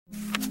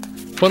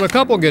When a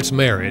couple gets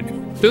married,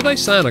 do they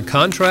sign a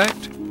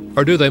contract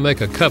or do they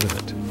make a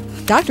covenant?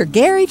 Dr.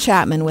 Gary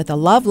Chapman with a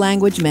Love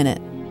Language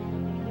Minute.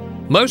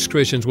 Most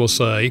Christians will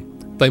say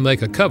they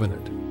make a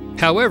covenant.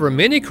 However,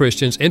 many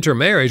Christians enter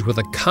marriage with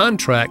a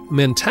contract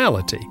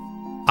mentality.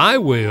 I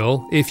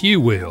will if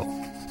you will.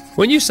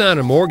 When you sign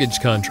a mortgage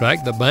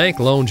contract, the bank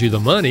loans you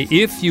the money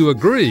if you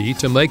agree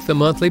to make the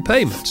monthly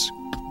payments.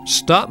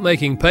 Stop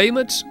making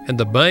payments and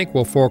the bank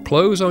will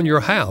foreclose on your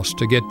house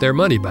to get their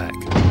money back.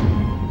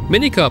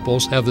 Many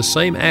couples have the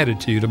same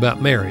attitude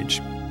about marriage.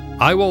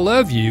 I will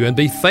love you and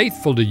be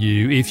faithful to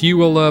you if you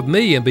will love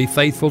me and be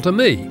faithful to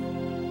me.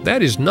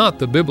 That is not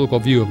the biblical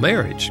view of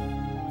marriage.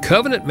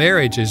 Covenant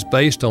marriage is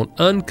based on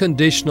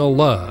unconditional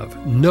love,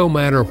 no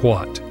matter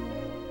what.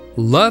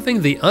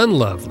 Loving the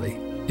unlovely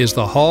is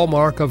the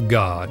hallmark of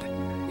God.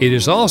 It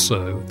is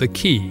also the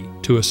key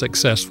to a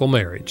successful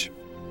marriage.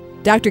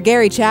 Dr.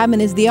 Gary Chapman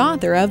is the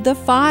author of The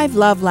 5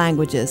 Love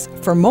Languages.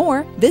 For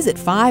more, visit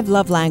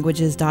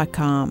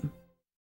 5lovelanguages.com.